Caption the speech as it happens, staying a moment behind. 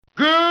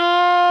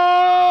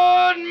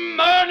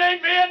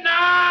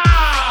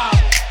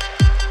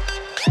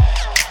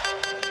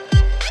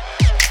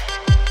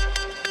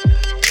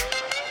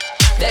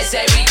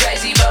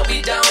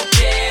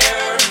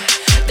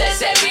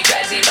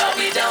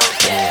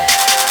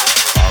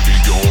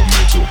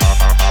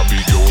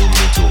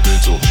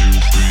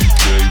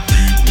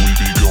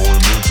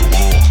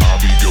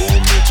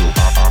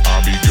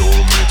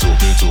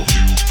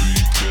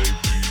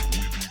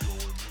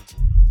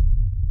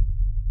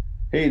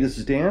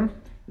is Dan,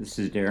 This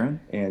is Darren.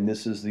 and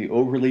this is the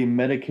Overly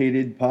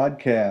Medicated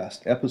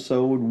Podcast,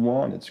 Episode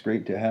 1. It's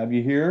great to have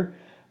you here.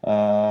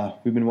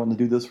 We've been wanting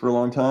to do this for a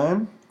long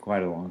time,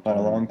 Quite a long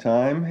long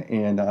time. time,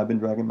 and I've been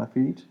dragging my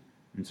feet.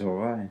 And so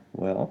have I.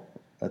 Well,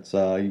 that's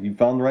you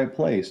found the right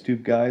place. Two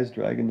guys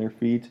dragging their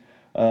feet.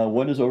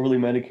 What is Overly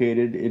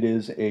Medicated? It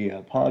is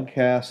a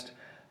podcast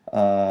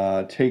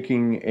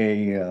taking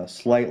a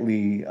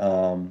slightly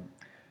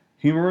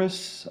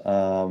humorous,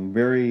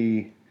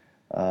 very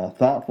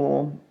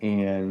thoughtful,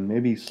 and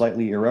maybe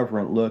slightly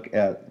irreverent look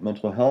at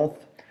mental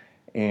health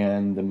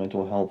and the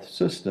mental health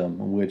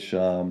system, which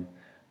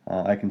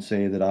I can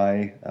say that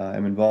I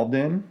am involved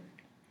in.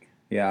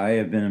 Yeah, I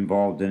have been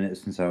involved in it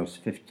since I was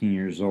 15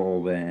 years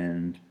old,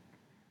 and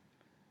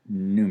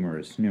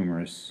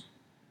numerous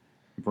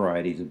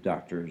varieties of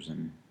doctors,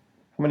 and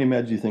How many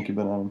meds do you think you've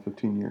been on in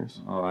 15 years?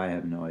 I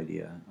have no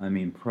idea. I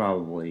mean,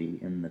 probably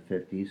in the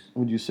 50s.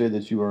 Would you say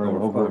that you are an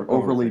Over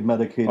overly 50.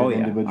 medicated Oh yeah,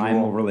 individual?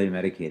 I'm overly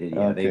medicated.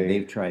 Yeah, Okay.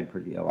 they've tried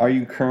pretty a lot. Are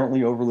you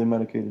currently overly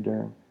medicated,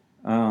 Darren?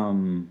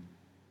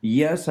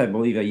 Yes, I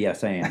believe.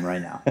 Yes, I am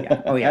right now.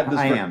 Yeah. Oh yeah,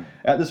 I am.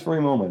 At this very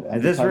moment.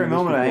 At this very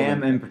moment, I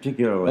am, and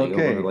particularly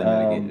Okay, overly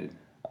medicated.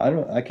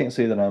 I can't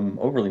say that I'm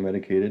overly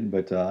medicated,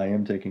 but I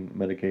am taking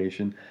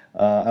medication.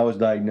 I was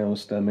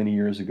diagnosed many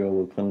years ago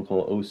with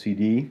clinical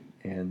OCD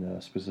and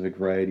a specific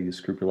variety of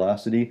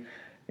scrupulosity.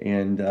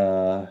 And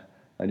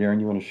Darren,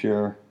 you want to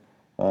share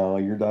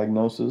your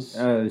diagnosis?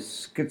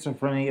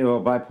 Schizophrenia,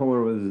 well,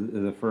 bipolar was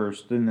the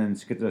first, and then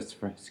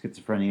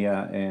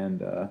schizophrenia, and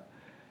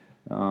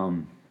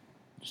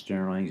just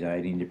general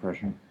anxiety and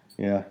depression.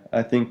 Yeah,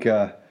 I think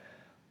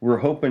we're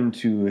hoping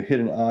to hit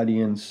an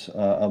audience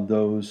of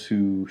those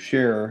who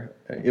share,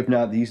 if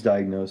not these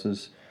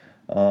diagnoses,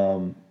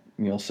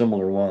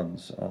 similar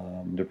ones: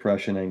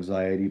 depression,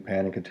 anxiety,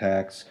 panic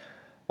attacks.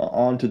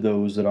 Onto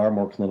those that are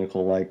more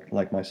clinical,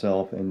 like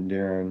myself and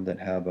Darren, that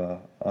have a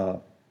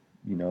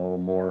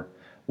more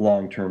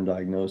long-term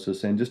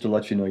diagnosis. And just to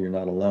let you know, you're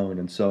not alone.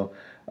 And so,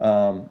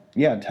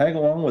 tag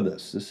along with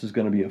us. This is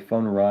going to be a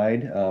fun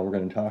ride. We're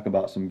going to talk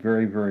about some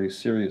very, very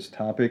serious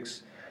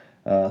topics.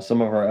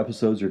 Some of our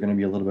episodes are going to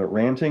be a little bit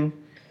ranting.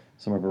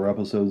 Some of our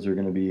episodes are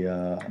going to be.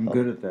 I'm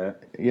good at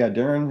that. Yeah,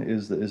 Darren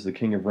is the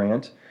king of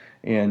rant,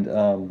 and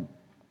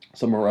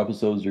some of our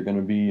episodes are going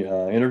to be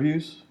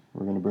interviews.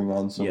 We're going to bring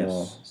on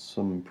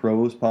some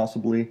pros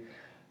possibly,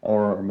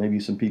 or maybe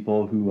some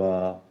people who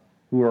are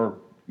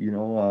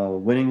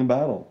winning the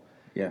battle.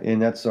 Yeah. And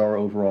that's our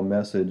overall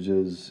message: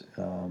 is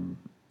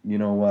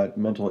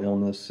mental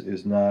illness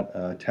is not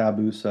a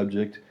taboo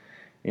subject.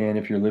 And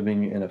if you're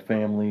living in a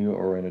family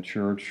or in a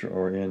church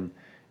or in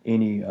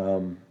any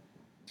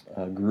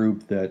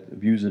group that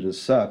views it as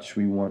such,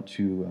 we want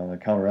to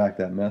counteract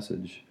that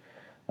message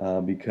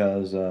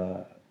because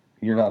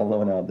you're not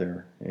alone out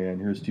there.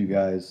 And here's two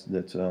guys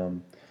that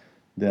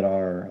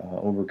are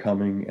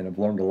overcoming and have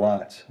learned a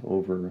lot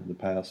over the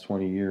past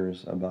 20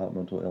 years about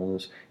mental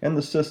illness and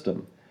the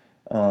system.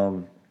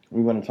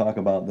 We want to talk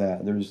about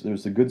that. There's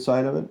the good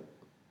side of it,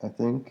 I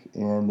think,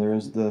 and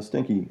there's the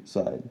stinky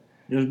side.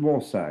 There's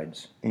both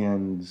sides.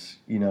 And,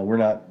 we're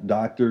not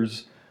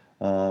doctors,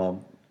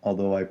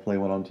 although I play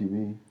one on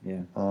TV.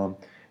 Yeah.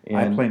 And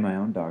I play my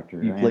own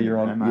doctor. You play your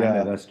own? I'm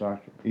the best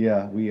doctor.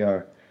 Yeah, we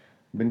are.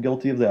 Been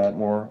guilty of that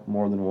more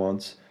than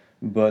once.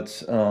 But,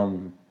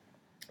 so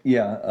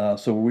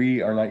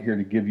we are not here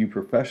to give you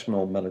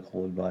professional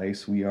medical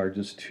advice. We are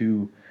just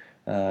two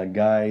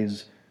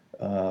guys.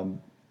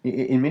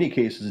 In many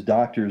cases,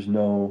 doctors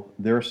know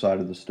their side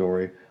of the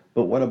story.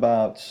 But what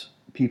about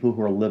people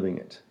who are living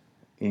it?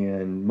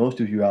 And most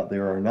of you out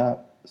there are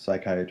not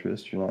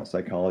psychiatrists, you're not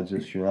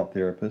psychologists, you're not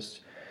therapists.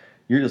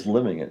 You're just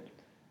living it.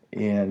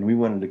 And we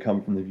wanted to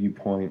come from the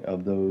viewpoint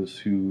of those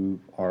who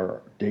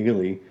are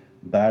daily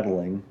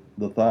battling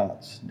the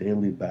thoughts,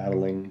 daily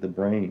battling the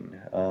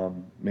brain,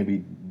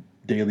 maybe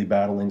daily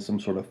battling some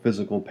sort of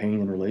physical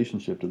pain in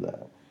relationship to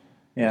that.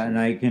 Yeah, and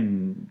I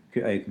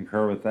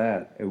concur with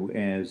that,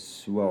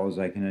 as well as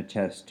I can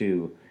attest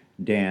to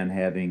Dan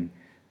having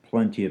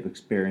plenty of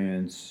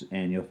experience,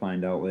 and you'll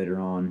find out later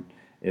on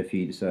if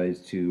he decides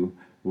to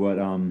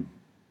from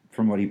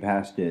what he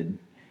past did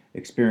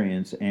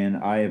experience. And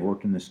I have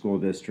worked in the school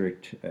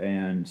district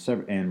and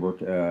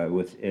worked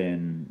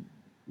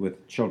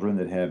with children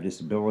that have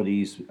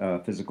disabilities,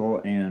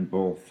 physical and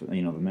both the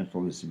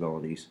mental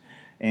disabilities,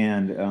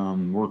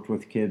 and worked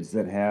with kids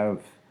that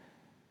have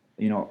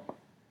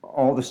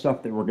all the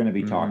stuff that we're going to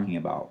be talking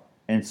about.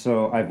 And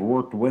so I've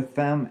worked with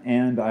them,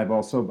 and I'm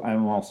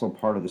also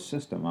part of the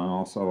system. I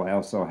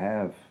also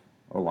have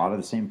a lot of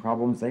the same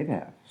problems they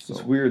have. So.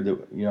 It's weird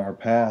that our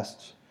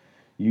past,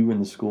 you in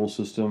the school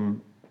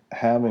system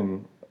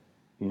having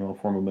a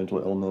form of mental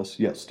illness,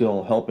 yet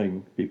still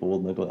helping people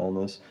with mental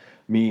illness,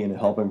 me in a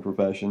helping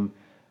profession,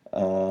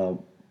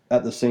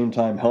 at the same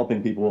time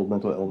helping people with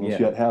mental illness,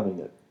 yet having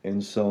it.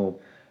 And so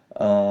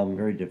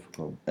very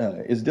difficult.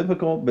 It's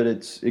difficult, but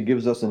it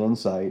gives us an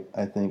insight.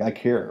 I think I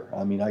care.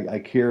 I mean, I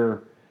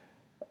care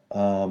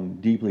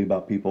deeply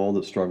about people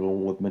that struggle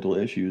with mental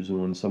issues.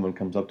 And when someone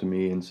comes up to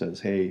me and says,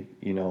 "Hey,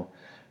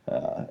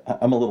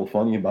 I'm a little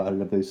funny about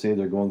it. If they say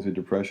they're going through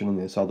depression and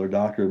they saw their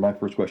doctor, my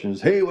first question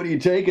is, "Hey, what are you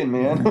taking,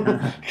 man?"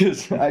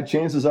 Because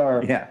chances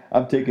are Yeah.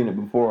 I've taken it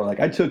before. Like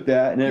I took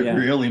that and it Yeah.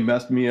 really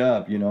messed me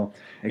up, you know.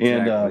 And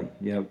Exactly.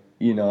 Yep.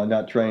 you know, I'm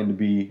not trying to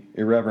be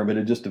irreverent, but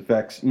it just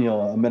affects, you know,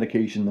 a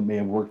medication that may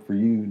have worked for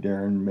you,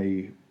 Darren,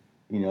 may,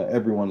 you know,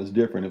 everyone is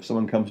different. If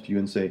someone comes to you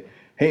and say,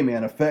 "Hey,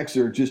 man,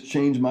 Effexor just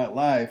changed my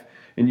life,"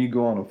 and you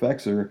go on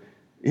Effexor,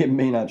 it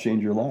may not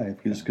change your life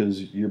just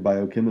because your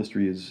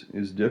biochemistry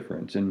is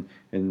different. And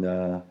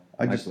I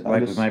Like with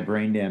just my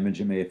brain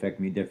damage, it may affect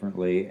me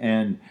differently.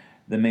 And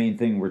the main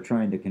thing we're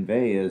trying to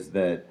convey is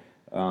that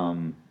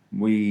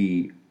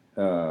we,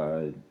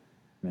 and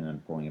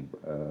I'm pulling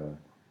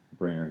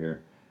a brainer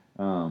here,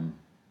 um,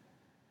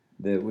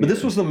 that but we.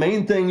 this was the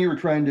main thing you were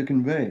trying to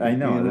convey. I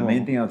know You the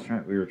main know,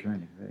 thing we were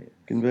trying to convey.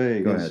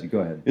 convey Go ahead. Go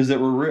ahead. is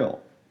that we're real,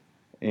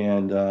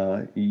 and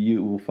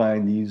you will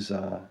find these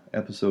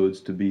episodes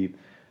to be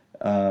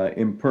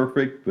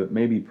imperfect, but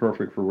maybe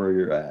perfect for where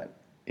you're at.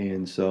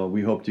 And so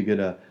we hope to get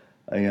a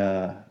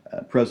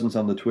presence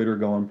on the Twitter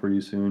going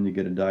pretty soon to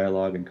get a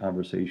dialogue and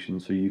conversation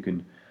so you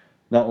can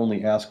not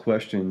only ask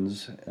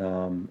questions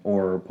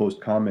or post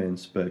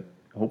comments, but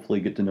hopefully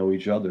get to know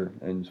each other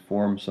and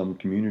form some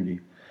community.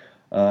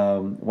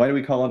 Why do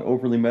we call it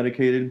overly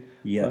medicated?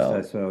 Yes, Well,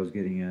 that's what I was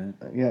getting at.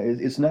 yeah,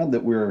 it's not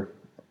that we're,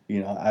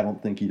 you know, I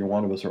don't think either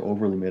one of us are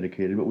overly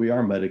medicated, but we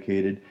are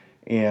medicated.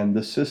 And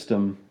the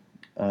system,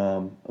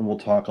 and we'll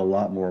talk a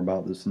lot more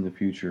about this in the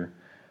future,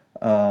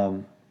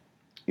 um,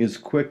 is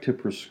quick to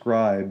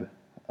prescribe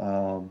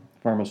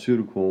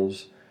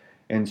pharmaceuticals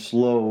and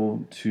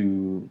slow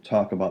to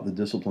talk about the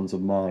disciplines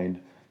of mind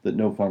that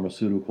no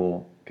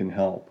pharmaceutical can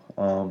help.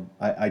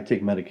 I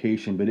take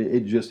medication, but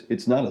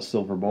it's not a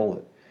silver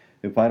bullet.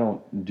 If I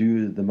don't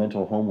do the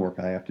mental homework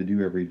I have to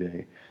do every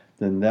day,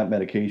 then that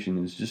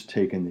medication is just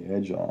taking the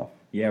edge off.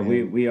 Yeah,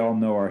 And we all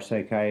know our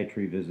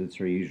psychiatry visits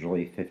are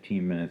usually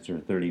 15 minutes or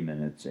 30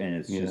 minutes, and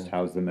it's yeah, just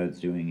how's the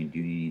meds doing and do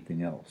you need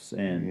anything else?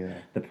 And yeah,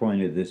 the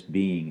point of this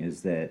being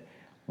is that,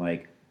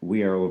 like,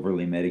 we are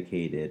overly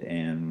medicated,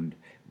 and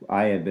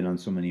I have been on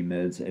so many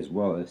meds as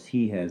well as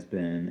he has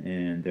been,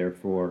 and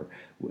therefore,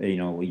 you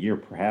know, you're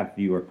perhaps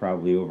you are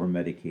probably over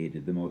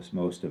medicated. The most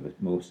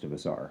of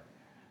us are,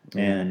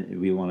 yeah. and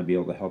we want to be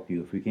able to help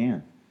you if we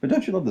can. But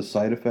don't you love the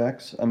side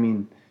effects? I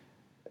mean,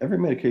 every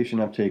medication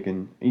I've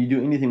taken, and you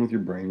do anything with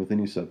your brain, with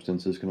any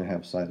substance, is going to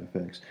have side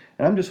effects.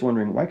 And I'm just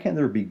wondering, why can't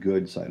there be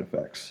good side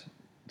effects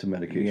to Yeah,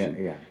 medication?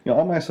 yeah. You know,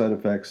 all my side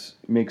effects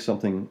make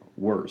something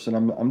worse, and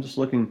I'm just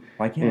looking,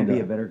 Why can't I and be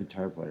a better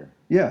guitar player?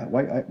 yeah,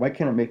 why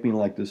can't it make me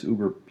like this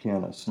Uber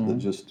pianist that Hmm.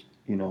 just,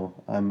 you know,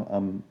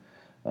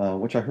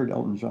 which I heard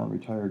Elton John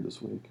retired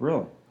this week.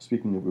 Really?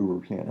 Speaking of Uber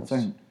That's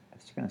pianists.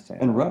 that's gonna say.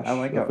 And I Rush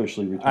like it.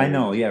 officially I retired.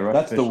 know. Yeah, Rush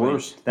That's the officially.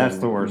 worst That's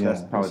the thing. worst. That's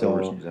Yeah, and probably the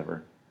worst so news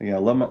ever. yeah,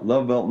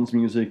 love Elton's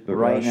music, but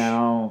Right Rush,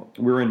 now,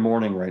 we're in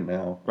mourning right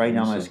now. right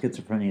now, And my so,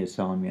 schizophrenia is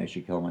telling me I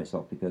should kill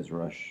myself because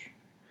Rush.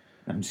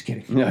 I'm just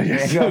kidding. yeah,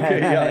 yes, Go okay,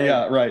 yeah, ahead.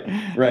 yeah, right,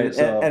 right.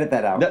 So Edit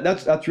that out.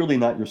 that's really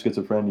not your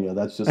schizophrenia.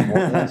 That's just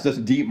that's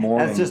just deep That's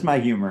mourning. just my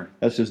humor.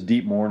 That's just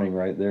deep mourning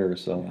right there.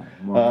 So, Yeah,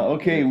 mourning.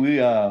 okay, we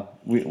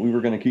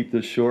were going to keep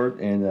this short,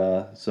 and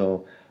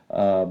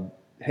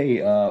hey,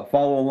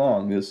 follow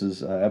along. This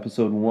is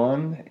episode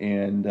 1,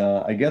 and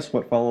I guess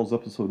what follows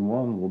episode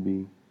 1 will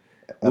be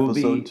Will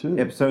episode be 2.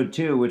 episode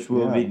 2, which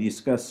we'll Yeah. be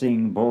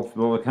discussing both.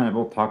 We'll kind of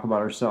both talk about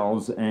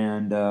ourselves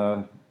and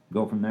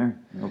go from there.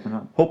 Open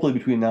up. Hopefully,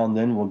 between now and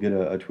then, we'll get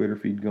a Twitter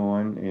feed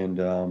going, and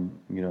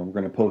you know, we're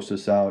going to post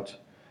this out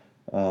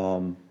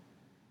um,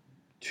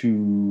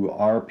 to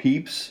our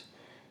peeps.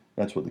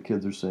 That's what the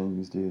kids are saying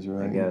these days,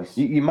 right? I guess.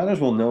 You might as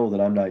well know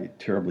that I'm not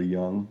terribly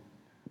young,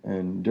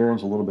 and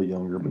Darren's a little bit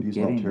younger, but he's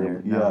not Getting there.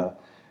 terribly. No.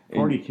 Yeah, and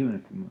 42 in a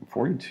few months.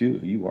 42.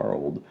 You are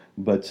old,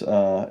 but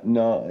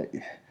no,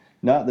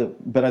 not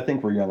that. But I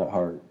think we're young at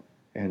heart,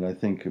 and I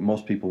think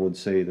most people would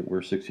say that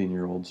we're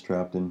 16-year-olds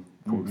trapped in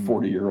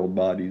 40-year-old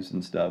bodies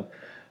and stuff.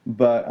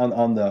 But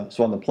on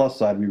the plus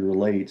side, we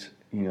relate.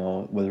 You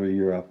know, whether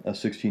you're a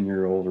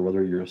 16-year-old or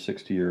whether you're a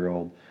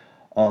 60-year-old.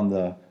 On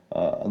the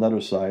another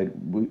side,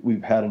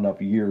 we've had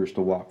enough years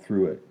to walk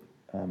through it.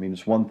 I mean,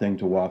 it's one thing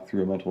to walk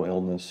through a mental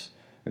illness,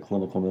 a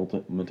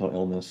clinical mental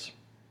illness,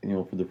 you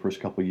know, for the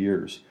first couple of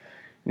years.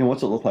 You know,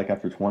 what's it look like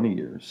after 20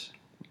 years?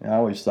 And I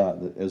always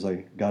thought that as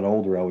I got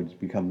older, I would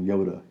become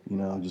Yoda. You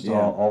know, just Yeah,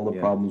 all the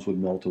yeah. problems would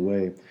melt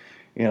away.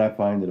 And I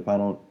find that if I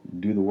don't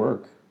do the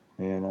work,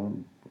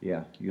 and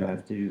Yeah, you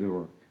have to do the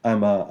work.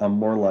 I'm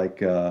more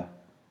like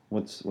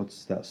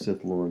what's that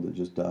Sith Lord that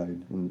just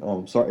died? And, oh,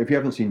 I'm sorry if you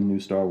haven't seen the new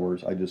Star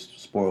Wars. I just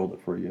spoiled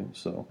it for you.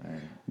 So, Right.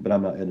 but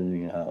I'm not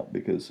editing it out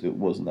because it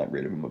wasn't that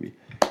great of a movie.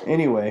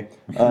 Anyway,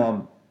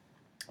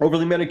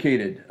 overly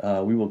medicated.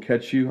 We will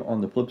catch you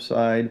on the flip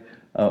side.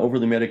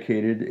 Overly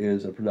Medicated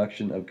is a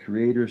production of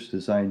Creators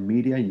Design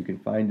Media. You can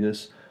find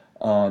us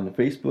on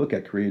Facebook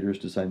at Creators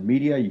Design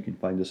Media. You can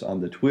find us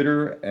on the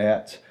Twitter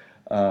at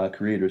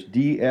Creators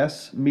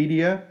DS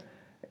Media.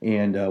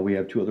 And we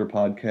have 2 other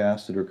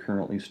podcasts that are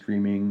currently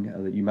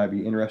streaming that you might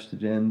be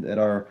interested in that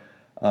are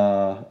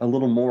a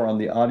little more on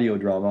the audio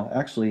drama.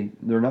 Actually,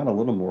 they're not a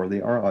little more,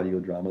 they are audio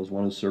dramas.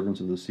 One is Servants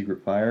of the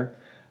Secret Fire.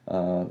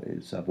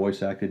 It's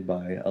voice acted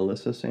by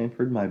Alyssa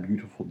Sanford, my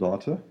beautiful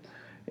daughter.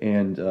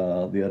 And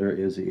the other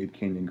is the Abe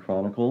Canyon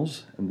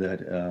Chronicles, and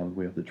that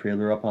we have the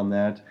trailer up on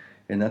that,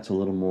 and that's a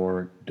little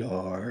more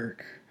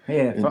dark.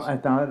 Hey, It's, I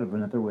thought of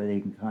another way they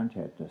can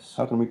contact us.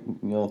 how can we,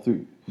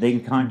 through They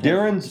can contact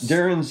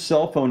Darren's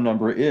cell phone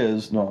number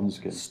is, no, I'm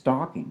just kidding.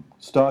 stalking.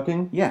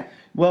 Stalking? Yeah.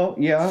 Well,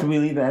 yeah, Should we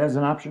leave that as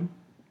an option?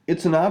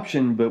 it's an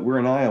option, but we're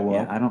in Iowa,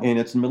 Yeah, I don't. and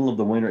it's the middle of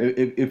the winter.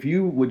 If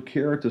you would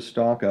care to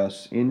stalk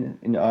us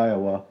in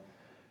Iowa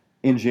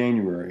in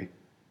January,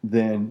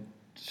 then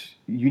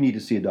you need to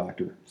see a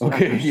doctor.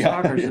 Okay,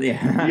 Stalkers,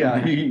 yeah.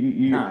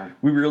 yeah. Huh.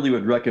 We really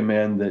would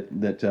recommend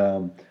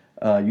that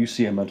you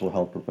see a mental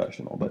health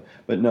professional.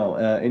 But no.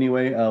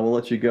 Anyway, we'll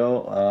let you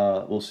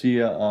go. We'll see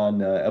you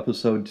on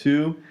episode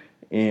 2,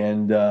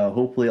 and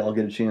hopefully I'll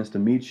get a chance to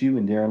meet you,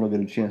 and Darren will get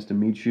a chance to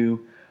meet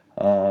you.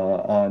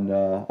 I'm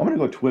gonna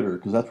go Twitter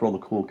because that's where all the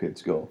cool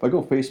kids go. If I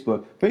go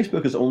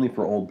Facebook is only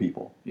for old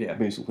people. Yeah.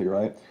 Basically,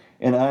 right?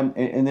 And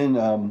then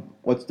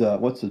what's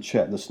the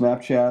chat? The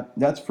Snapchat?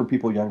 That's for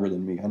people younger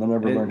than me, and I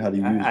never learned how to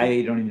use it.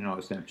 I don't even know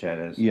what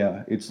Snapchat is.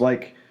 Yeah, it's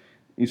like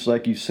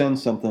you send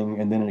something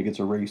and then it gets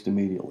erased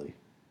immediately.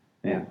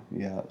 Yeah.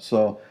 Yeah.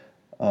 So,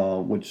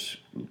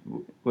 which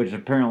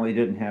apparently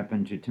didn't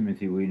happen to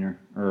Timothy Weiner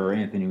or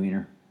Anthony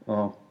Weiner.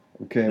 oh,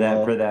 okay.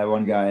 For that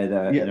one guy.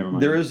 Yeah, Never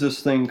mind. there is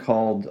this thing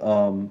called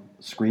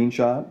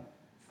screenshot.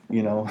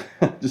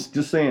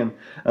 Just saying.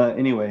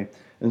 Anyway,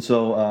 and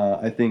so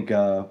I think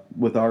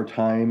with our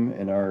time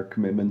and our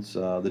commitments,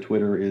 the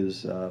Twitter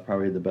is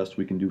probably the best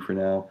we can do for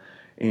now.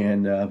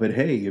 And but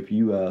hey, if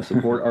you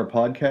support our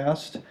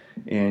podcast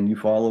and you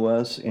follow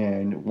us,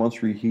 and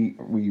once we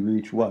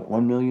reach what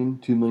 1 million,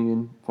 2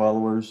 million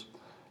followers,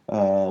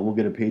 we'll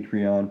get a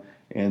Patreon,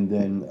 and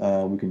then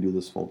we can do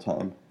this full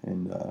time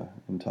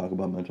and talk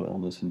about mental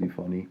illness and be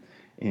funny.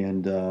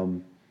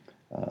 And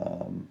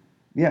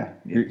yeah,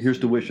 here's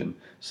to wishing.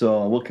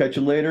 So we'll catch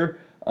you later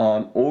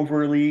on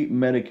Overly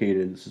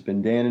Medicated. This has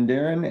been Dan and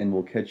Darren, and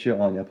we'll catch you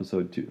on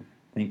episode 2.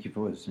 Thank you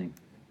for listening.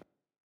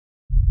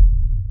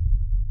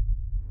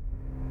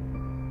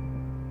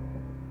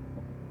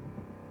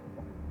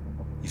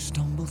 You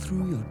stumble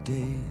through your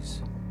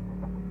days,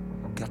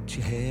 got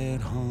your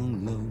head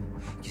hung low,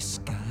 your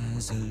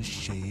sky's a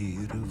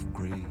shade of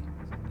gray,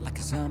 like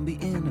a zombie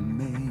in a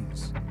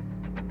maze.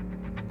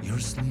 You're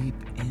asleep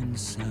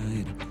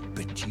inside,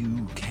 but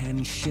you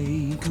can't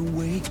shake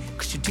awake,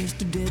 'cause you're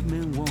just a dead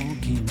man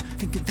walking,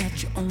 thinking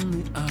that's your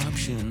only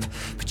option.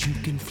 But you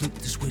can flip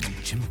the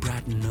switch and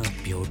brighten up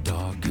your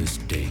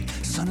darkest day.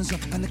 Sun is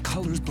up and the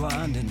colors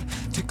blinding,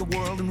 take a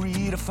world and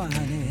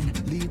redefine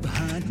it. Leave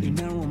behind your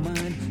narrow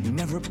mind, you'll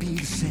never be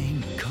the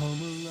same. Come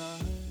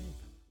alive.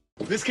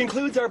 This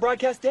concludes our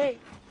broadcast day.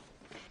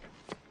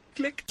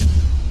 Click.